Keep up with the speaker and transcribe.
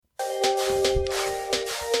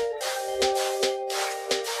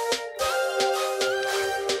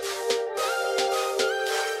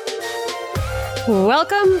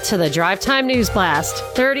Welcome to the Drive Time News Blast.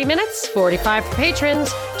 30 minutes, 45 for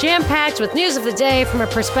patrons, jam-packed with news of the day from a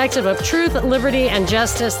perspective of truth, liberty, and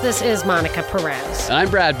justice. This is Monica Perez. And I'm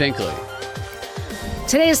Brad Binkley.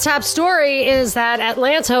 Today's top story is that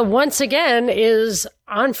Atlanta once again is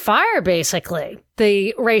on fire, basically.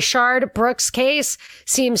 The Rayshard Brooks case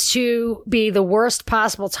seems to be the worst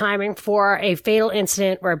possible timing for a fatal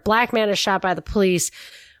incident where a black man is shot by the police.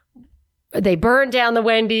 They burned down the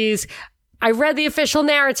Wendy's. I read the official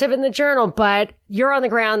narrative in the Journal, but you're on the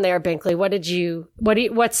ground there, Binkley.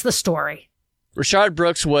 What's the story? Rayshard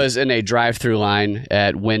Brooks was in a drive-through line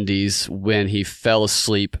at Wendy's when he fell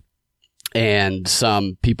asleep, and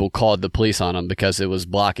some people called the police on him because it was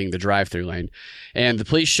blocking the drive-through lane. And the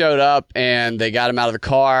police showed up, and they got him out of the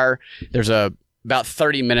car. There's about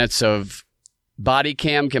 30 minutes of body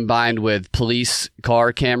cam combined with police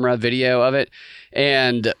car camera video of it.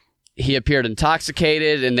 And he appeared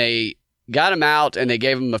intoxicated, and they got him out, and they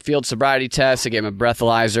gave him a field sobriety test. They gave him a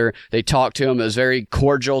breathalyzer. They talked to him. It was very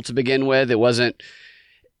cordial to begin with. It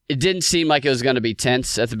didn't seem like it was going to be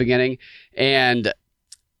tense at the beginning. And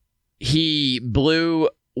he blew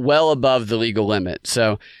well above the legal limit.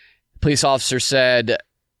 So the police officer said,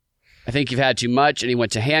 I think you've had too much. And he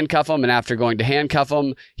went to handcuff him. And after going to handcuff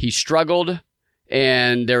him, he struggled.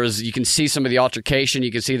 And you can see some of the altercation.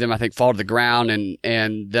 You can see them, I think, fall to the ground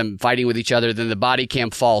and them fighting with each other. Then the body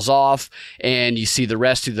cam falls off, and you see the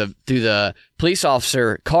rest through the police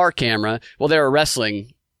officer car camera. Well, they were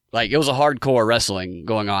wrestling. Like, it was a hardcore wrestling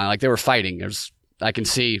going on. Like, they were fighting. I can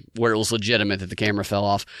see where it was legitimate that the camera fell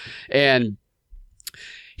off. And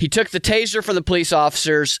he took the taser from the police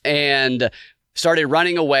officers and started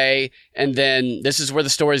running away. And then this is where the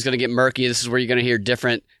story is going to get murky. This is where you're going to hear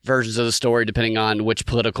different versions of the story depending on which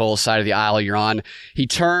political side of the aisle you're on. He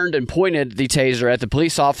turned and pointed the taser at the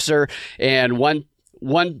police officer, and one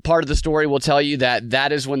part of the story will tell you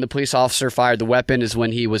that is when the police officer fired the weapon, is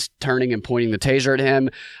when he was turning and pointing the taser at him.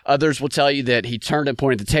 Others will tell you that he turned and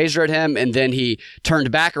pointed the taser at him, and then he turned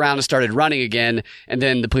back around and started running again, and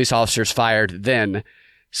then the police officers fired then.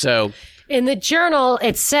 So in the Journal,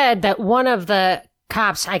 it said that one of the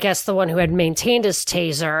cops, I guess the one who had maintained his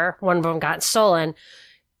taser, one of them got stolen,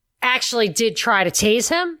 actually did try to tase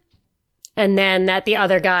him, and then that the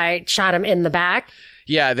other guy shot him in the back.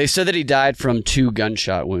 Yeah, they said that he died from 2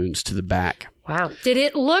 gunshot wounds to the back. Wow. Did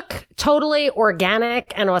it look totally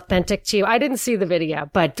organic and authentic to you? I didn't see the video,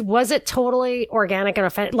 but was it totally organic and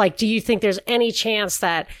authentic? Like, do you think there's any chance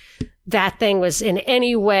that that thing was in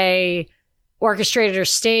any way orchestrated or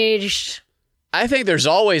staged? I think there's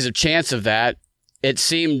always a chance of that. It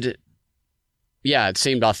seemed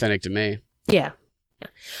authentic to me. Yeah.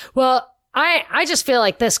 Well, I just feel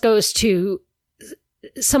like this goes to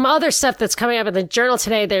some other stuff that's coming up in the Journal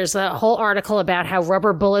today. There's a whole article about how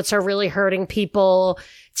rubber bullets are really hurting people.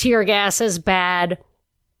 Tear gas is bad.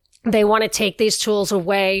 They want to take these tools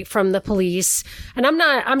away from the police. And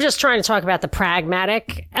I'm just trying to talk about the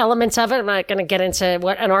pragmatic elements of it. I'm not going to get into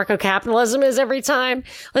what anarcho-capitalism is every time.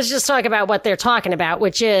 Let's just talk about what they're talking about,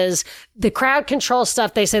 which is the crowd control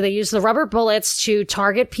stuff. They say they use the rubber bullets to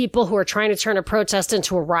target people who are trying to turn a protest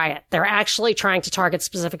into a riot. They're actually trying to target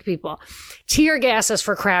specific people. Tear gas is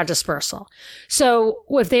for crowd dispersal. So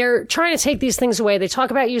if they're trying to take these things away, they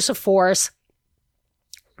talk about use of force.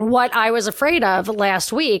 What I was afraid of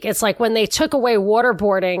last week, it's like when they took away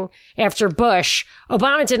waterboarding after Bush,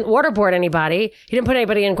 Obama didn't waterboard anybody. He didn't put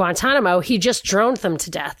anybody in Guantanamo. He just droned them to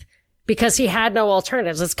death because he had no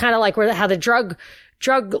alternatives. It's kind of like how the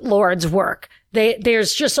drug lords work.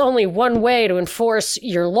 There's just only one way to enforce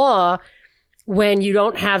your law when you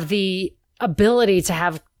don't have the ability to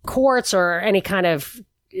have courts or any kind of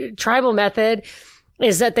tribal method,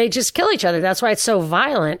 is that they just kill each other. That's why it's so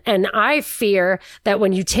violent. And I fear that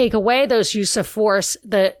when you take away those use of force,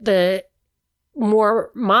 the more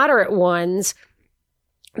moderate ones,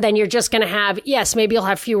 then you're just going to have, yes, maybe you'll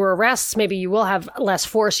have fewer arrests. Maybe you will have less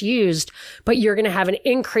force used, but you're going to have an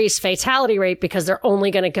increased fatality rate because they're only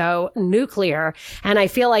going to go nuclear. And I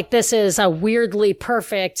feel like this is a weirdly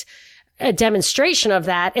perfect a demonstration of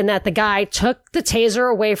that, in that the guy took the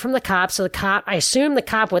taser away from the cop. So I assume the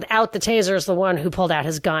cop without the taser is the one who pulled out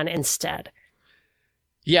his gun instead.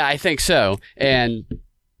 Yeah, I think so. And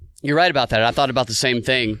you're right about that. I thought about the same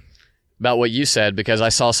thing about what you said, because I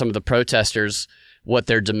saw some of the protesters, what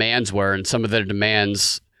their demands were, and some of their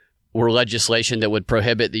demands were legislation that would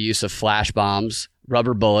prohibit the use of flash bombs,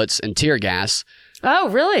 rubber bullets, and tear gas. Oh,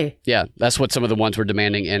 really? Yeah, that's what some of the ones were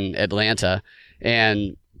demanding in Atlanta.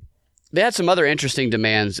 And they had some other interesting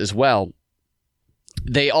demands as well.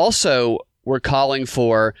 They also were calling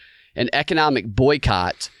for an economic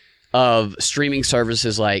boycott of streaming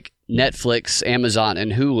services like Netflix, Amazon,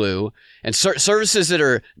 and Hulu, and services that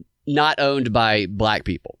are not owned by black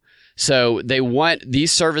people. So they want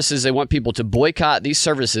these services, they want people to boycott these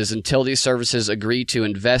services until these services agree to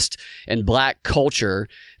invest in black culture.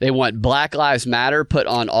 They want Black Lives Matter put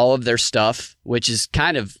on all of their stuff, which is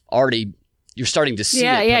kind of already, you're starting to see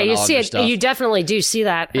it. Yeah, you see it. You definitely do see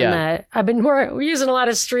that. Yeah. I've been we're using a lot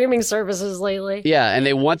of streaming services lately. Yeah, and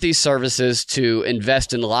they want these services to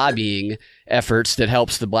invest in lobbying efforts that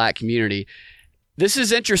helps the black community. This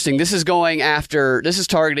is interesting. This is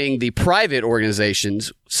targeting the private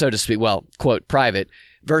organizations, so to speak. Well, quote, private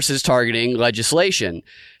versus targeting legislation.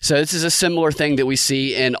 So this is a similar thing that we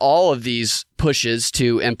see in all of these pushes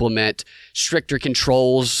to implement stricter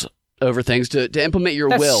controls over things, to implement your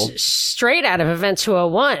will. Straight out of Event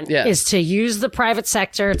 201 is to use the private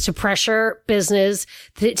sector to pressure business,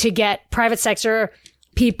 to get private sector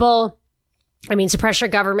people, to pressure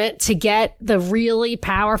government to get the really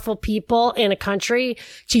powerful people in a country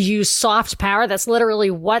to use soft power. That's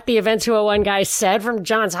literally what the Event 201 guy said from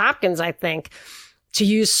Johns Hopkins, I think, to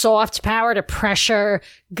use soft power to pressure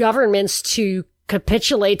governments to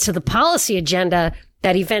capitulate to the policy agenda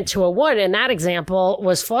that Event 201 in that example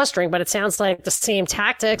was fostering. But it sounds like the same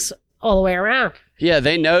tactics all the way around. Yeah,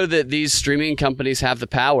 they know that these streaming companies have the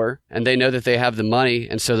power and they know that they have the money.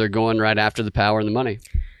 And so they're going right after the power and the money.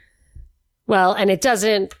 Well, and it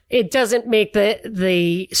doesn't make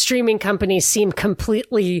the streaming companies seem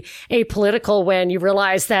completely apolitical when you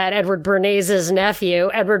realize that Edward Bernays' nephew,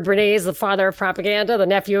 Edward Bernays, the father of propaganda, the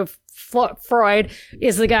nephew of Freud,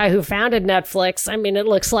 is the guy who founded Netflix. It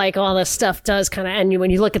looks like all this stuff does kind of end. When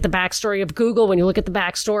you look at the backstory of Google, when you look at the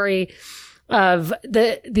backstory of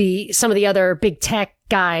some of the other big tech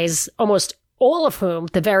guys, almost all of whom,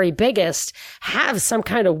 the very biggest, have some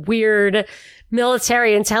kind of weird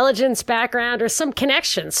military intelligence background or some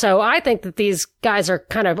connection. So I think that these guys are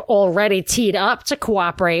kind of already teed up to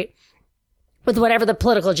cooperate with whatever the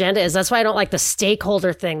political agenda is. That's why I don't like the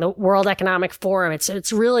stakeholder thing, the World Economic Forum.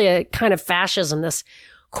 It's really a kind of fascism, this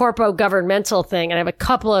corpo-governmental thing. And I have a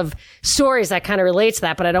couple of stories that kind of relate to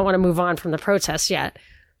that, but I don't want to move on from the protests yet.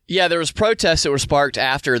 Yeah, there was protests that were sparked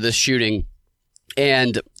after this shooting,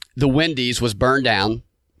 and the Wendy's was burned down.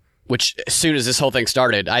 Which, as soon as this whole thing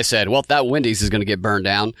started, I said, well, that Wendy's is going to get burned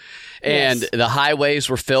down. And the highways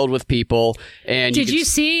were filled with people. And Did you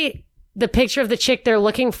see the picture of the chick they're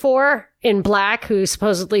looking for in black who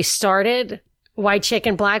supposedly started, white chick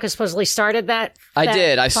in black who supposedly started that? I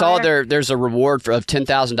did. I saw fire? there's a reward of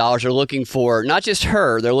 $10,000. They're looking for not just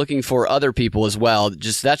her, they're looking for other people as well.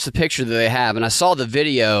 Just that's the picture that they have. And I saw the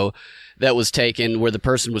video that was taken where the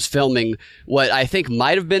person was filming what I think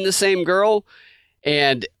might have been the same girl.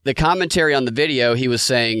 And the commentary on the video, he was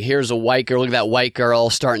saying, here's a white girl. Look at that white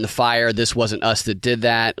girl starting the fire. This wasn't us that did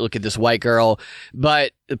that. Look at this white girl.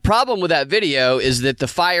 But the problem with that video is that the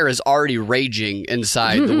fire is already raging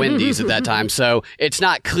inside the Wendy's at that time. So it's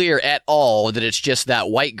not clear at all that it's just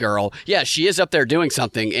that white girl. Yeah, she is up there doing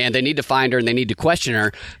something and they need to find her and they need to question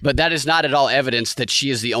her. But that is not at all evidence that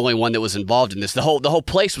she is the only one that was involved in this. The whole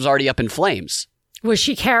place was already up in flames. Was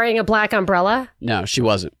she carrying a black umbrella? No, she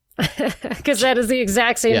wasn't. Because that is the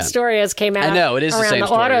exact same story as came out. I know, it is the same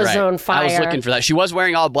story. AutoZone fire. I was looking for that. She was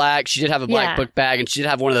wearing all black. She did have a black book bag, and she did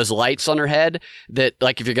have one of those lights on her head that,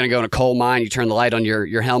 like, if you're going to go in a coal mine, you turn the light on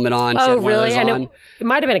your helmet on. Oh, really? And it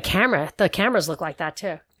might have been a camera. The cameras look like that,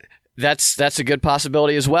 too. That's a good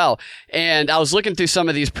possibility as well. And I was looking through some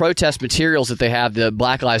of these protest materials that they have, the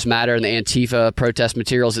Black Lives Matter and the Antifa protest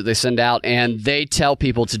materials that they send out, and they tell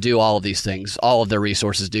people to do all of these things. All of their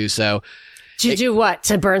resources do so. To do what?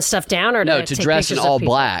 To burn stuff down or to dress in all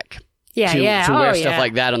black? To wear stuff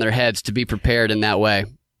like that on their heads, to be prepared in that way.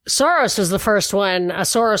 Soros was the first one. A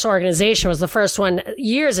Soros organization was the first one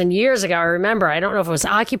years and years ago. I remember. I don't know if it was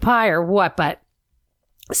Occupy or what, but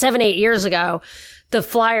 7-8 years ago, the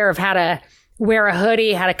flyer of how to wear a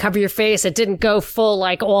hoodie, how to cover your face. It didn't go full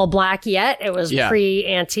like all black yet. It was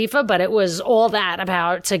pre-Antifa, but it was all that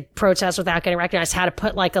about to protest without getting recognized, how to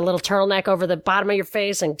put like a little turtleneck over the bottom of your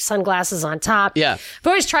face and sunglasses on top. Yeah. I've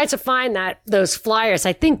always tried to find those flyers.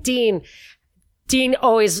 I think Dean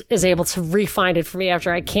always is able to re-find it for me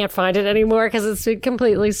after I can't find it anymore because it's been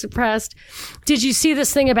completely suppressed. Did you see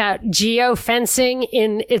this thing about geofencing?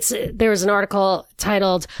 There was an article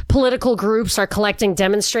titled "Political Groups Are Collecting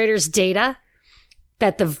Demonstrators' Data."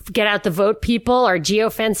 That the get out the vote people are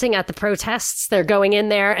geofencing at the protests. They're going in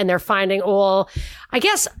there and they're finding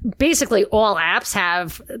basically all apps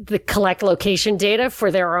have the collect location data for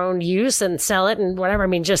their own use and sell it and whatever.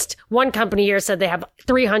 Just one company here said they have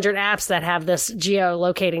 300 apps that have this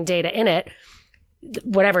geolocating data in it,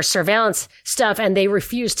 whatever surveillance stuff, and they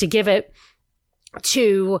refuse to give it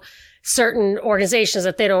to certain organizations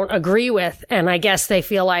that they don't agree with. And I guess they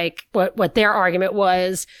feel like what their argument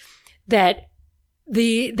was that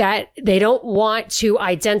that they don't want to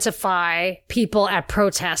identify people at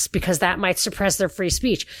protests because that might suppress their free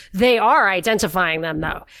speech. They are identifying them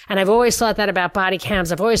though. And I've always thought that about body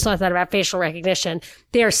cams. I've always thought that about facial recognition.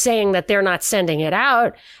 They're saying that they're not sending it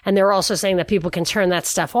out. And they're also saying that people can turn that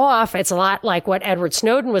stuff off. It's a lot like what Edward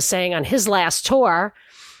Snowden was saying on his last tour.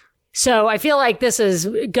 So I feel like this is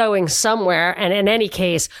going somewhere. And in any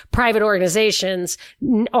case, private organizations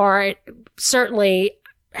are certainly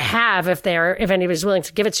have, if anybody's willing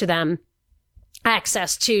to give it to them,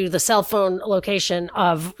 access to the cell phone location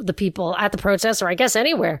of the people at the protest, or I guess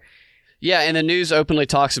anywhere. Yeah, and the news openly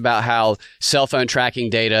talks about how cell phone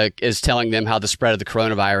tracking data is telling them how the spread of the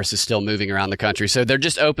coronavirus is still moving around the country. So they're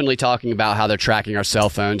just openly talking about how they're tracking our cell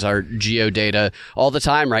phones, our geo data all the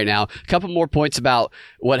time right now. A couple more points about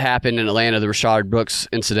what happened in Atlanta, the Rashard Brooks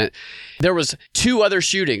incident. There was 2 other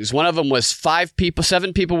shootings. One of them was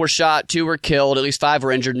 7 people were shot, 2 were killed, at least 5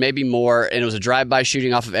 were injured, maybe more. And it was a drive-by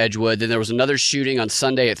shooting off of Edgewood. Then there was another shooting on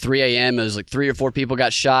Sunday at 3 a.m. It was like 3 or 4 people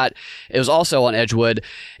got shot. It was also on Edgewood.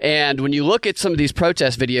 And when you look at some of these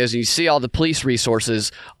protest videos and you see all the police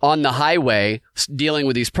resources on the highway dealing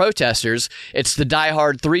with these protesters, it's the Die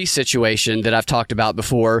Hard 3 situation that I've talked about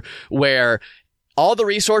before, where all the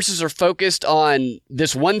resources are focused on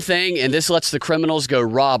this one thing, and this lets the criminals go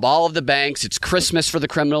rob all of the banks. It's Christmas for the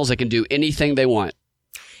criminals. They can do anything they want.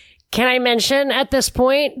 Can I mention at this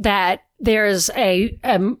point that there was a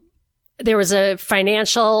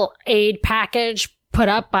financial aid package put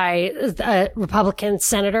up by a Republican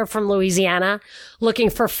senator from Louisiana looking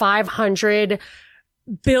for $500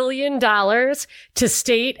 billion to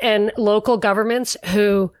state and local governments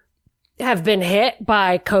who have been hit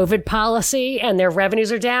by COVID policy and their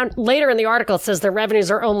revenues are down. Later in the article, it says their revenues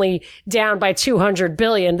are only down by $200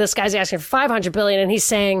 billion. This guy's asking for $500 billion, and he's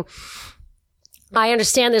saying, I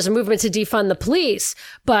understand there's a movement to defund the police,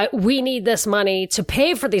 but we need this money to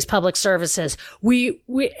pay for these public services.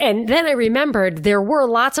 And then I remembered there were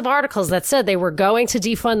lots of articles that said they were going to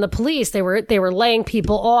defund the police. They were laying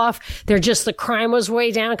people off. The crime was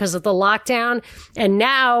way down because of the lockdown. And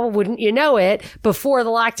now, wouldn't you know it, before the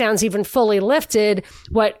lockdown's even fully lifted,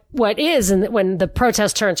 what is, and when the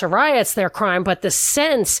protests turn to riots, their crime, but the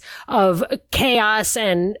sense of chaos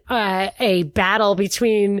and a battle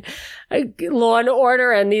between law and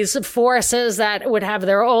order and these forces that would have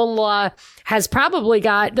their own law has probably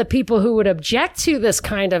got the people who would object to this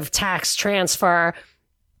kind of tax transfer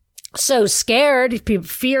so scared.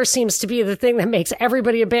 Fear seems to be the thing that makes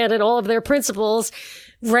everybody abandon all of their principles,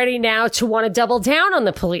 ready now to want to double down on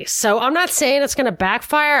the police. So I'm not saying it's going to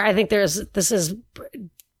backfire. I think there is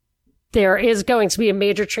going to be a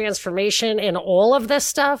major transformation in all of this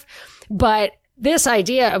stuff, but this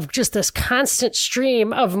idea of just this constant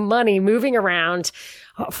stream of money moving around,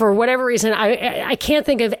 for whatever reason, I can't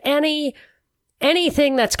think of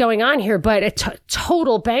anything that's going on here, but a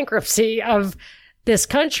total bankruptcy of this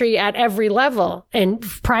country at every level, and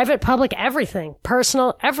private, public, everything,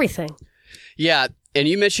 personal, everything. Yeah. And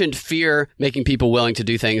you mentioned fear making people willing to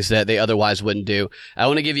do things that they otherwise wouldn't do. I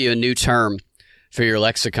want to give you a new term for your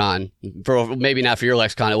lexicon. Maybe not for your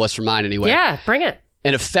lexicon, it was for mine anyway. Yeah, bring it.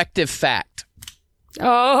 An affective fact.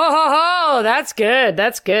 Oh, that's good.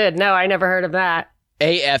 That's good. No, I never heard of that.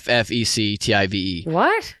 AFFECTIVE.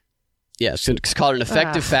 What? Yes, it's called an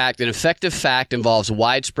affective fact. An affective fact involves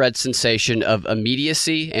widespread sensation of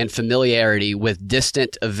immediacy and familiarity with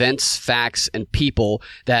distant events, facts, and people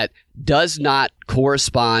that does not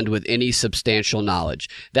correspond with any substantial knowledge.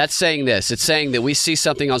 That's saying this. It's saying that we see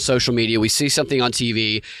something on social media, we see something on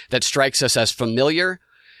TV that strikes us as familiar,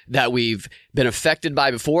 that we've been affected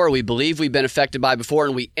by before, we believe we've been affected by before,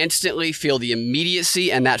 and we instantly feel the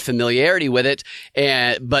immediacy and that familiarity with it.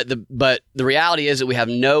 But the reality is that we have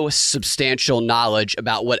no substantial knowledge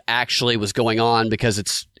about what actually was going on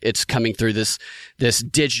because it's coming through this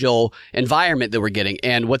digital environment that we're getting.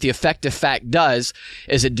 And what the affective fact does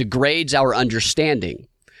is it degrades our understanding,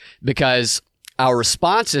 because our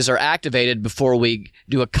responses are activated before we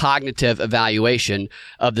do a cognitive evaluation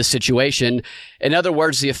of the situation. In other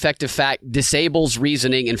words, the affective fact disables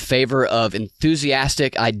reasoning in favor of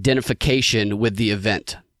enthusiastic identification with the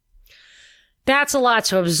event. That's a lot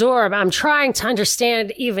to absorb. I'm trying to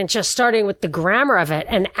understand, even just starting with the grammar of it,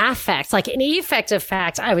 an affect, like an effective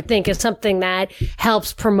fact, I would think is something that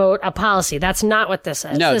helps promote a policy. That's not what this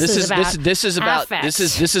is. No, this is about affect.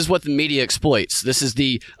 this is what the media exploits. This is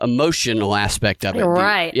the emotional aspect of it.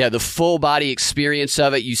 Right. The full body experience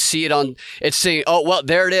of it. You see it on, it's saying, oh, well,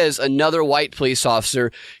 there it is. Another white police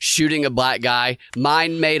officer shooting a black guy.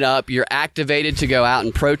 Mind made up. You're activated to go out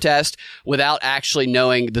and protest without actually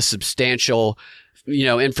knowing the substantial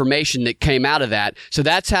information that came out of that. So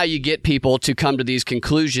that's how you get people to come to these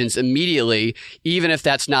conclusions immediately, even if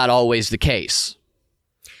that's not always the case.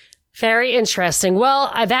 Very interesting.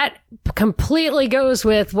 Well, that completely goes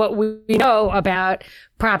with what we know about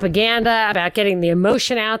propaganda, about getting the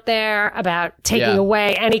emotion out there, about taking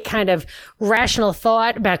away any kind of rational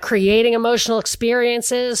thought, about creating emotional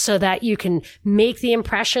experiences so that you can make the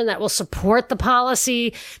impression that will support the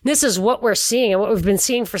policy. This is what we're seeing and what we've been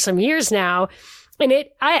seeing for some years now. And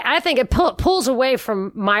I think it pulls away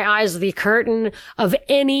from my eyes the curtain of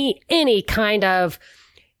any kind of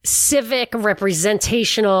civic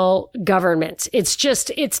representational government. This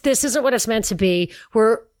isn't what it's meant to be.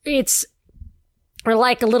 We're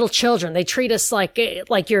like little children. They treat us like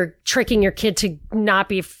you're tricking your kid to not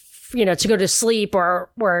be, to go to sleep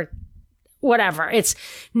or whatever. It's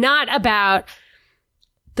not about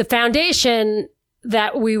the foundation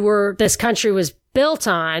that this country was built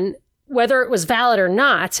on, whether it was valid or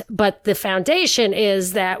not, but the foundation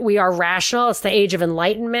is that we are rational. It's the age of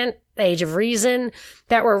enlightenment, the age of reason,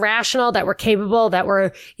 that we're rational, that we're capable,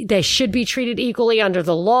 that they should be treated equally under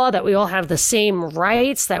the law, that we all have the same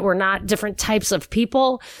rights, that we're not different types of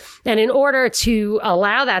people. And in order to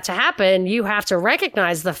allow that to happen, you have to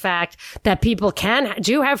recognize the fact that people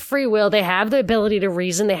do have free will. They have the ability to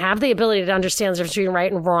reason. They have the ability to understand the difference between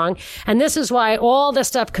right and wrong. And this is why all this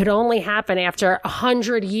stuff could only happen after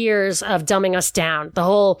 100 years of dumbing us down. The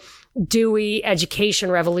whole Dewey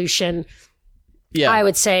education revolution, I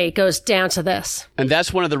would say, goes down to this. And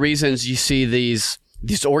that's one of the reasons you see these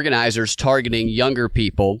organizers targeting younger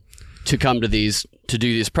people to come to do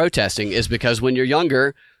these protesting, is because when you're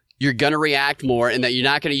younger, you're going to react more, and that you're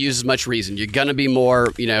not going to use as much reason. You're going to be more,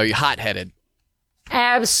 hot-headed.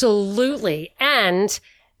 Absolutely. And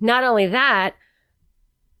not only that,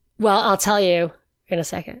 well, I'll tell you in a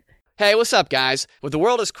second. Hey, what's up, guys? With the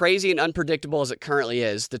world as crazy and unpredictable as it currently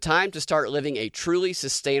is, the time to start living a truly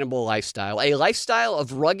sustainable lifestyle, a lifestyle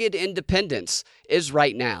of rugged independence, is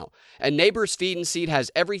right now. And Neighbors Feed and Seed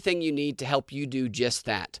has everything you need to help you do just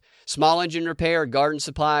that. Small engine repair, garden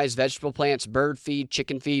supplies, vegetable plants, bird feed,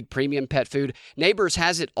 chicken feed, premium pet food. Neighbors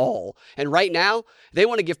has it all. And right now, they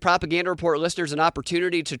want to give Propaganda Report listeners an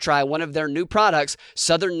opportunity to try one of their new products,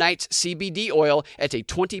 Southern Nights CBD oil, at a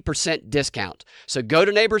 20% discount. So go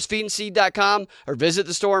to neighborsfeedandseed.com or visit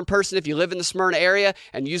the store in person if you live in the Smyrna area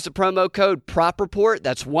and use the promo code PROPREPORT,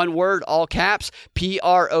 that's one word, all caps,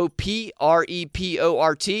 PROPREPORT,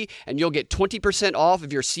 and you'll get 20% off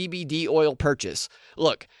of your CBD oil purchase.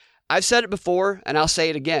 Look, I've said it before, and I'll say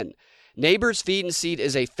it again. Neighbors Feed and Seed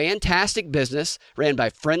is a fantastic business ran by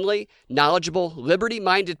friendly, knowledgeable,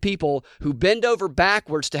 liberty-minded people who bend over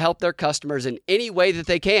backwards to help their customers in any way that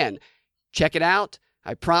they can. Check it out.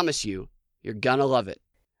 I promise you, you're gonna love it.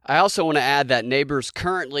 I also want to add that Neighbors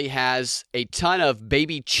currently has a ton of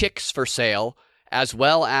baby chicks for sale, as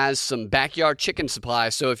well as some backyard chicken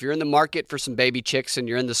supplies. So if you're in the market for some baby chicks and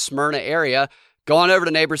you're in the Smyrna area, go on over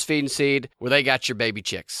to Neighbors Feed and Seed where they got your baby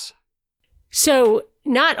chicks. So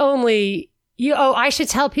not only I should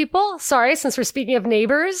tell people, sorry, since we're speaking of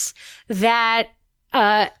neighbors, that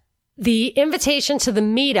the invitation to the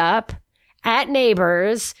meetup at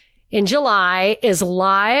Neighbors in July is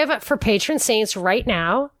live for patron saints right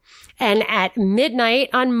now. And at midnight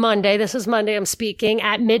on Monday, this is Monday I'm speaking,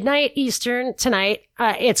 at midnight Eastern tonight,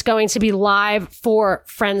 it's going to be live for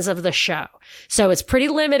friends of the show. So it's pretty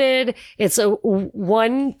limited. It's a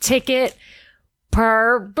one ticket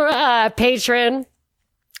per patron.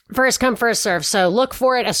 First come, first serve. So look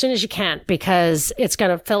for it as soon as you can because it's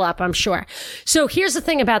going to fill up, I'm sure. So here's the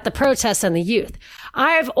thing about the protests and the youth.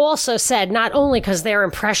 I've also said not only because they're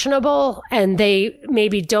impressionable and they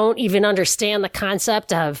maybe don't even understand the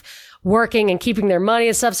concept of working and keeping their money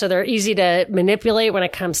and stuff, so they're easy to manipulate when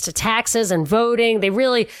it comes to taxes and voting. They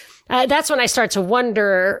really, that's when I start to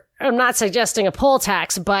wonder, I'm not suggesting a poll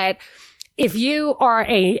tax, but if you are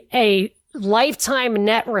a lifetime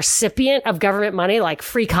net recipient of government money, like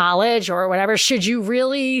free college or whatever, should you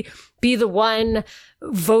really be the one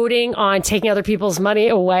voting on taking other people's money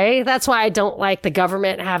away? That's why I don't like the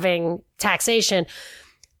government having taxation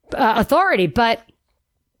authority. But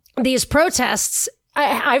these protests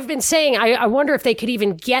I've been saying, I wonder if they could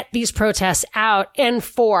even get these protests out en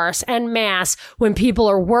force en masse when people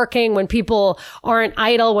are working, when people aren't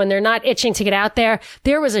idle, when they're not itching to get out there.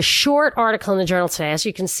 There was a short article in the Journal today. As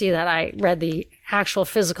you can see that I read the actual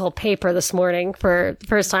physical paper this morning for the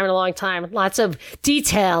first time in a long time. Lots of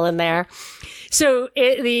detail in there. So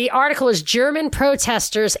the article is German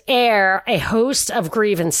protesters air a host of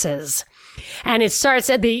grievances. And it starts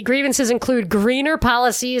at the grievances include greener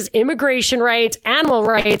policies, immigration rights, animal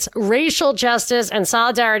rights, racial justice, and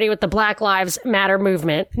solidarity with the Black Lives Matter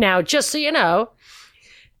movement. Now, just so you know,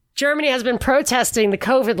 Germany has been protesting the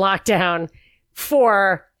COVID lockdown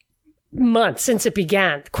for months since it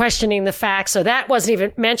began, questioning the facts. So that wasn't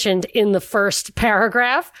even mentioned in the first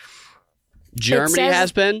paragraph. Germany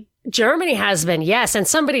has been? Germany has been, yes. And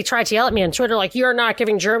somebody tried to yell at me on Twitter, like, you're not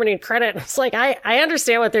giving Germany credit. It's like, I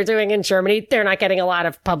understand what they're doing in Germany. They're not getting a lot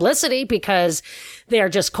of publicity because they're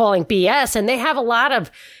just calling BS. And they have a lot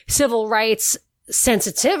of civil rights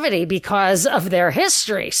sensitivity because of their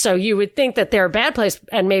history. So you would think that they're a bad place,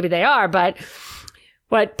 and maybe they are, but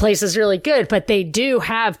what place is really good. But they do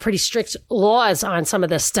have pretty strict laws on some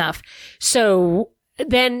of this stuff. So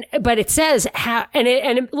then, but it says how, and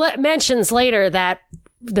it mentions later that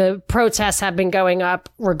the protests have been going up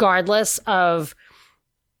regardless of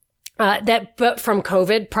but from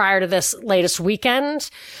COVID prior to this latest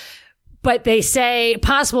weekend. But they say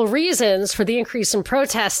possible reasons for the increase in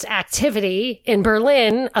protest activity in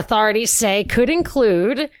Berlin, authorities say, could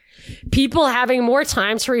include people having more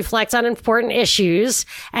time to reflect on important issues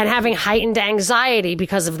and having heightened anxiety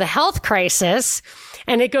because of the health crisis.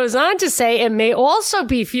 And it goes on to say it may also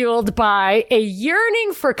be fueled by a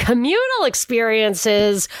yearning for communal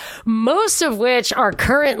experiences, most of which are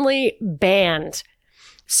currently banned.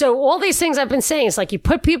 So all these things I've been saying is like you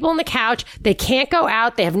put people on the couch, they can't go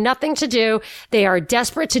out, they have nothing to do, they are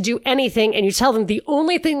desperate to do anything, and you tell them the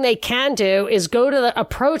only thing they can do is go to a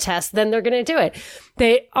protest, then they're going to do it.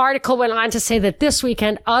 The article went on to say that this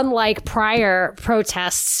weekend, unlike prior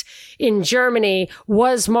protests in Germany,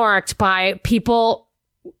 was marked by people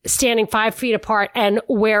standing 5 feet apart and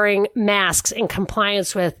wearing masks in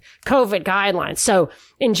compliance with COVID guidelines. So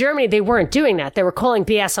in Germany, they weren't doing that. They were calling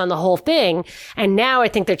BS on the whole thing. And now I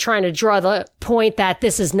think they're trying to draw the point that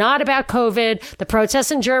this is not about COVID. The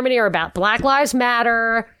protests in Germany are about Black Lives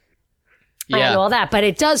Matter and all that. But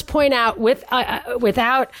it does point out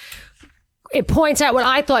it points out what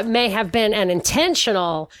I thought may have been an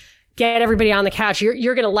intentional get everybody on the couch.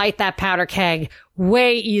 You're going to light that powder keg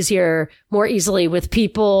way easier, more easily with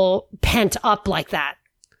people pent up like that,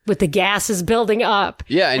 with the gases building up.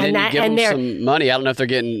 Yeah, and then you give them some money. I don't know if they're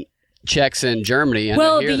getting checks in Germany.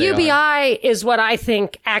 Well, the UBI is what I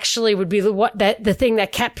think actually would be the thing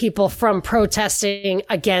that kept people from protesting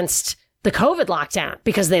against the COVID lockdown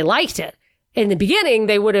because they liked it. In the beginning,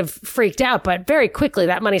 they would have freaked out, but very quickly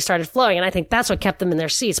that money started flowing. And I think that's what kept them in their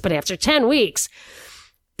seats. But after 10 weeks,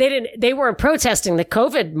 they weren't protesting the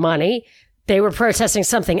COVID money. They were protesting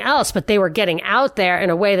something else, but they were getting out there in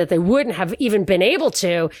a way that they wouldn't have even been able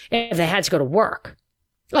to if they had to go to work.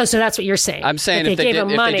 Oh, so that's what you're saying. I'm saying if they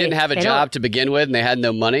didn't have a job to begin with and they had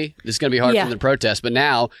no money, it's going to be hard for them to protest. But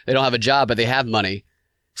now they don't have a job, but they have money.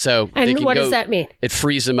 So what does that mean? It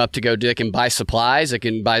frees them up to go. They can buy supplies. They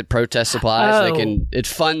can buy protest supplies. It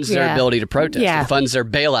funds their ability to protest. It funds their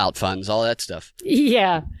bailout funds, all that stuff.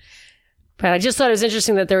 Yeah. But I just thought it was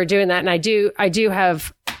interesting that they were doing that. And I do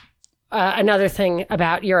have another thing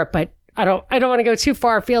about Europe, but I don't want to go too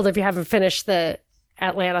far afield if you haven't finished the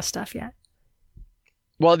Atlanta stuff yet.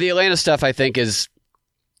 Well, the Atlanta stuff, I think, is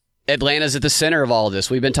Atlanta's at the center of all of this.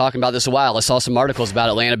 We've been talking about this a while. I saw some articles about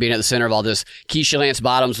Atlanta being at the center of all this. Keisha Lance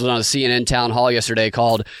Bottoms was on a CNN town hall yesterday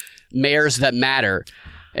called Mayors That Matter.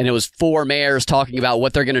 And it was 4 mayors talking about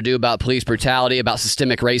what they're going to do about police brutality, about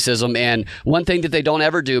systemic racism. And one thing that they don't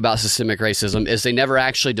ever do about systemic racism is they never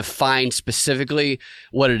actually define specifically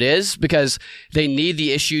what it is, because they need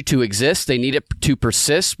the issue to exist. They need it to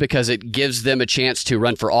persist because it gives them a chance to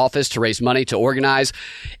run for office, to raise money, to organize.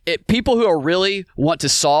 People who really want to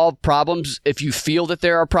solve problems, if you feel that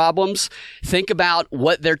there are problems, think about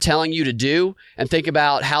what they're telling you to do and think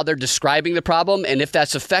about how they're describing the problem and if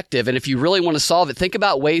that's effective. And if you really want to solve it, think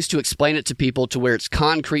about ways to explain it to people to where it's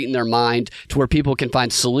concrete in their mind, to where people can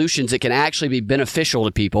find solutions that can actually be beneficial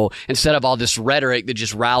to people instead of all this rhetoric that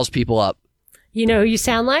just riles people up. You know who you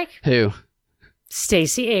sound like? Who?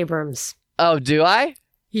 Stacey Abrams. Oh, do I?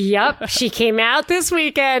 Yep. She came out this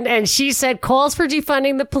weekend and she said calls for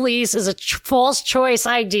defunding the police is a false choice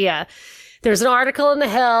idea. There's an article in The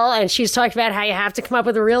Hill and she's talked about how you have to come up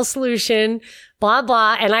with a real solution, blah,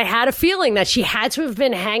 blah. And I had a feeling that she had to have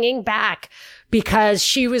been hanging back because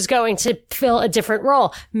she was going to fill a different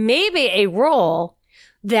role, maybe a role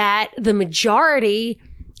that the majority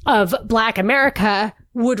of Black America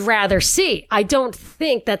would rather see. I don't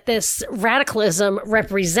think that this radicalism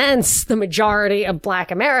represents the majority of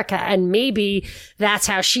Black America, and maybe that's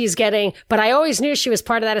how she's getting, but I always knew she was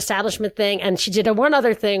part of that establishment thing, and she did one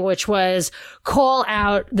other thing, which was call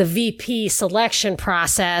out the VP selection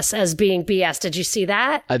process as being BS. Did you see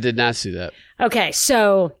that? I did not see that. Okay,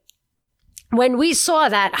 so when we saw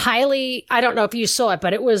that I don't know if you saw it,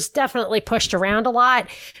 but it was definitely pushed around a lot.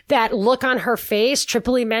 That look on her face,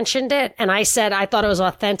 Tripoli mentioned it, and I said I thought it was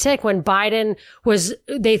authentic when Biden was,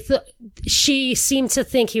 she seemed to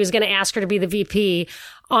think he was going to ask her to be the VP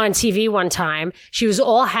on TV one time. She was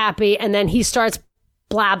all happy, and then he starts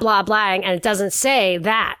blah, blah, blahing, and it doesn't say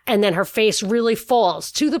that. And then her face really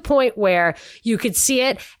falls to the point where you could see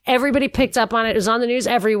it. Everybody picked up on it. It was on the news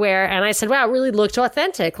everywhere. And I said, wow, it really looked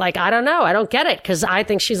authentic. Like, I don't know. I don't get it, because I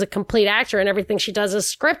think she's a complete actor and everything she does is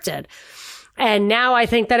scripted. And now I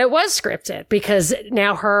think that it was scripted, because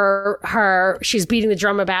now she's beating the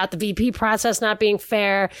drum about the VP process not being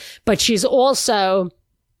fair, but she's also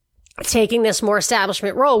taking this more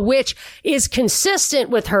establishment role, which is consistent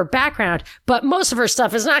with her background, but most of her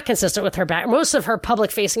stuff is not consistent with her background. Most of her public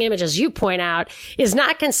facing image, as you point out, is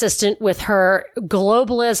not consistent with her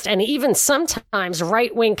globalist and even sometimes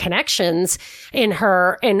right wing connections in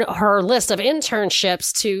her list of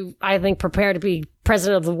internships to, I think, prepare to be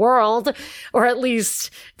president of the world, or at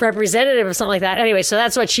least representative of something like that. Anyway, so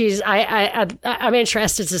that's what I'm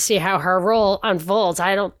interested to see how her role unfolds.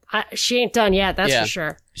 She ain't done yet. That's for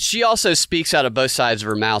sure. She also speaks out of both sides of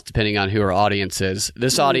her mouth, depending on who her audience is.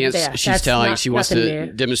 This audience, she's telling, she wants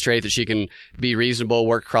to demonstrate that she can be reasonable,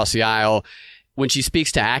 work across the aisle. When she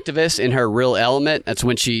speaks to activists in her real element, that's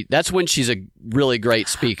when she's a really great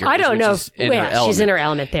speaker. I don't know. She's in her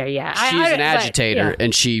element there. Yeah. She's an agitator,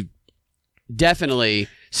 and she definitely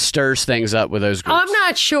stirs things up with those groups. I'm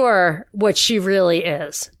not sure what she really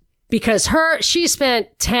is, because she spent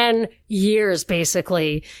 10 years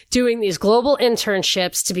basically doing these global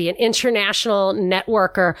internships to be an international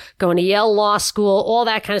networker, going to Yale Law School, all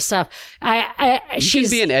that kind of stuff. She can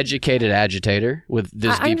be an educated agitator with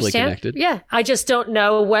this deeply connected. Yeah. I just don't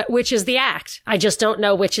know which is the act. I just don't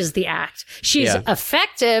know which is the act. She's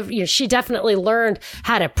effective. She definitely learned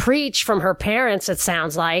how to preach from her parents, it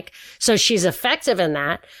sounds like. So she's effective in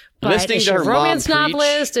that. But listening is to she her a romance mom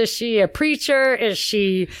novelist? Is she a preacher? Is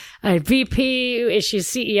she a VP? Is she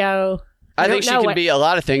CEO? I think she can be a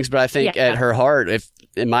lot of things, but I think at her heart,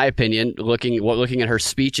 in my opinion, looking at her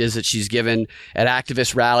speeches that she's given at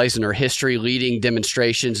activist rallies and her history leading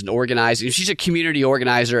demonstrations and organizing, she's a community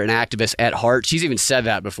organizer and activist at heart. She's even said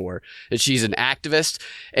that before, that she's an activist.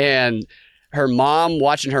 And her mom,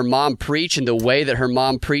 watching her mom preach and the way that her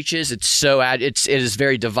mom preaches, it is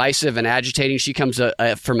very divisive and agitating. She comes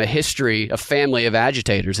from a family of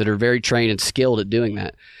agitators that are very trained and skilled at doing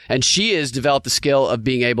that. And she has developed the skill of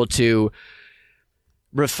being able to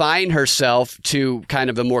refine herself to kind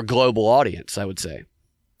of a more global audience, I would say.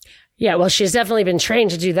 Yeah, well, she's definitely been trained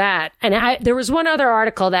to do that. And there was one other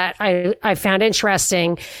article that I found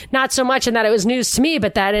interesting, not so much in that it was news to me,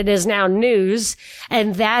 but that it is now news.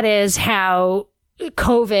 And that is how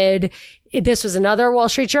COVID, this was another Wall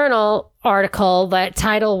Street Journal article. That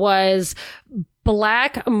title was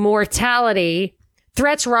Black Mortality,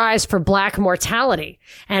 Threats Rise for Black Mortality.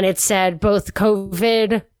 And it said both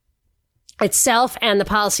COVID itself and the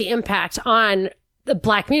policy impact on the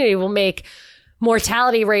Black community will make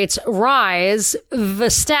mortality rates rise. The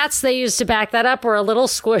stats they used to back that up were a little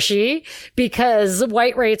squishy, because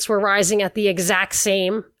white rates were rising at the exact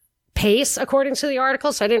same pace, according to the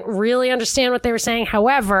article. So I didn't really understand what they were saying.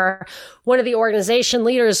 However, one of the organization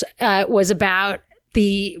leaders was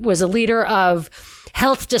a leader of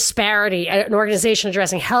health disparity, an organization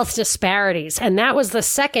addressing health disparities. And that was the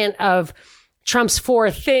second of Trump's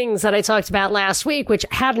 4 things that I talked about last week, which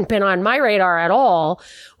hadn't been on my radar at all,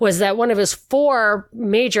 was that one of his 4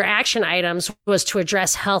 major action items was to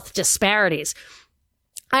address health disparities.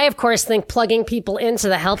 I, of course, think plugging people into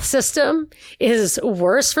the health system is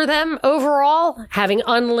worse for them overall. Having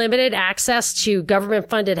unlimited access to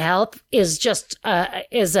government-funded health is just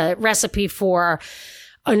is a recipe for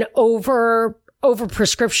an over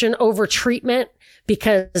prescription, over treatment.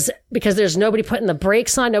 Because there's nobody putting the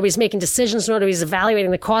brakes on, nobody's making decisions, nobody's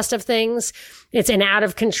evaluating the cost of things. It's an out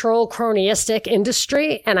of control, cronyistic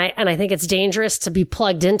industry, and I think it's dangerous to be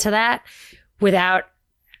plugged into that without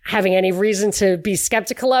having any reason to be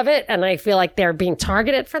skeptical of it. And I feel like they're being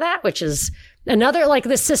targeted for that, which is another, like,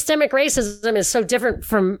 the systemic racism is so different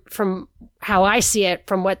from how I see it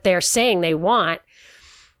from what they're saying they want.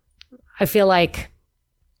 I feel like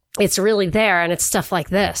it's really there, and it's stuff like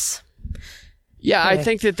this. Yeah, I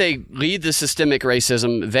think that they leave the systemic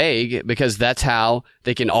racism vague because that's how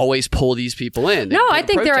they can always pull these people in. No, I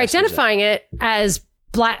think they're identifying it as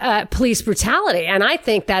police brutality, and I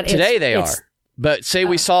think that today they are. But say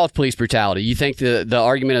we solve police brutality, you think the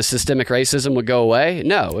argument of systemic racism would go away?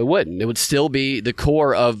 No, it wouldn't. It would still be the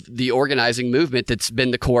core of the organizing movement that's been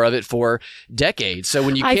the core of it for decades. So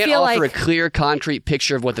when you can't offer a clear, concrete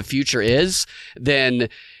picture of what the future is, then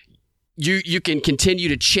you can continue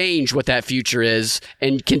to change what that future is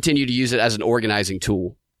and continue to use it as an organizing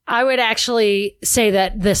tool. I would actually say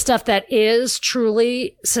that the stuff that is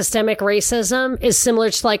truly systemic racism is similar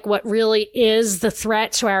to like what really is the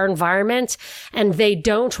threat to our environment. And they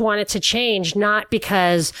don't want it to change, not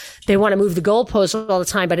because they want to move the goalposts all the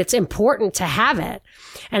time, but it's important to have it.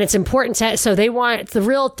 And it's important so they want the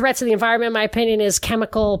real threat to the environment, in my opinion, is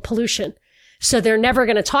chemical pollution. So they're never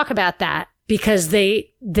going to talk about that because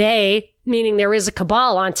they, meaning there is a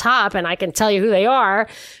cabal on top, and I can tell you who they are,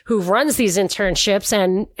 who runs these internships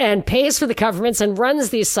and pays for the governments and runs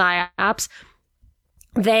these psyops.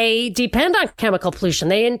 They depend on chemical pollution.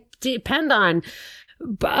 They depend on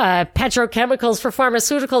petrochemicals for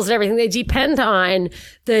pharmaceuticals and everything. They depend on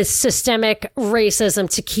the systemic racism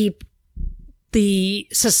to keep the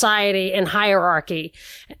society in hierarchy.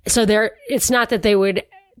 So it's not that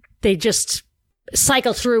they just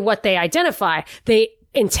cycle through what they identify. They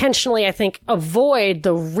intentionally, I think, avoid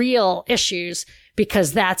the real issues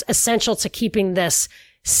because that's essential to keeping this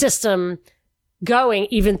system going,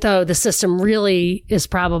 even though the system really is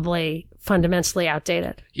probably fundamentally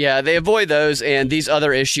outdated. Yeah, they avoid those, and these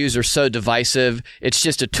other issues are so divisive. It's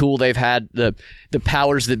just a tool they've had, the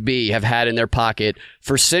powers that be have had in their pocket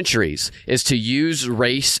for centuries, is to use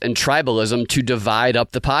race and tribalism to divide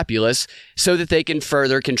up the populace so that they can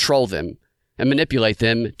further control them and manipulate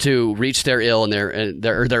them to reach their ill and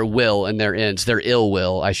their will and their ends, their ill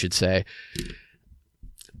will, I should say.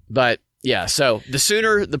 But yeah, so the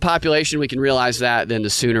sooner the population we can realize that, then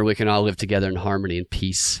the sooner we can all live together in harmony and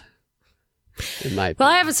peace. I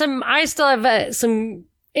still have some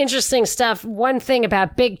interesting stuff. One thing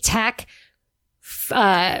about big tech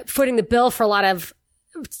footing the bill for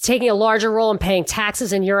taking a larger role in paying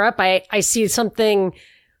taxes in Europe. I see something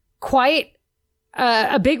quite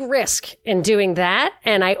a big risk in doing that.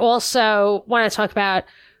 And I also want to talk about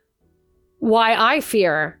why I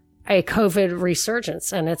fear a COVID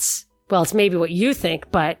resurgence. And it's maybe what you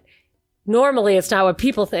think, but normally it's not what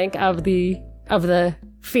people think of the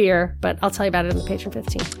fear, but I'll tell you about it in the Patreon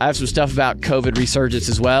 15. I have some stuff about COVID resurgence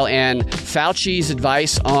as well, and Fauci's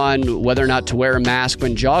advice on whether or not to wear a mask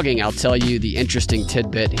when jogging. I'll tell you the interesting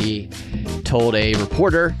tidbit he told a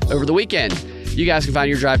reporter over the weekend. You guys can find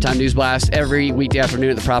your Drive Time News Blast every weekday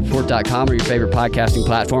afternoon at thepropreport.com or your favorite podcasting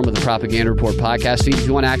platform with the Propaganda Report podcast feed. If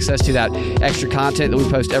you want access to that extra content that we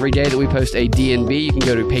post every day, that we post a DNB, you can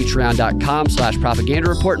go to patreon.com/propaganda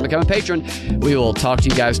report and become a patron. We will talk to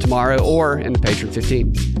you guys tomorrow or in the Patreon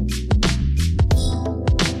 15.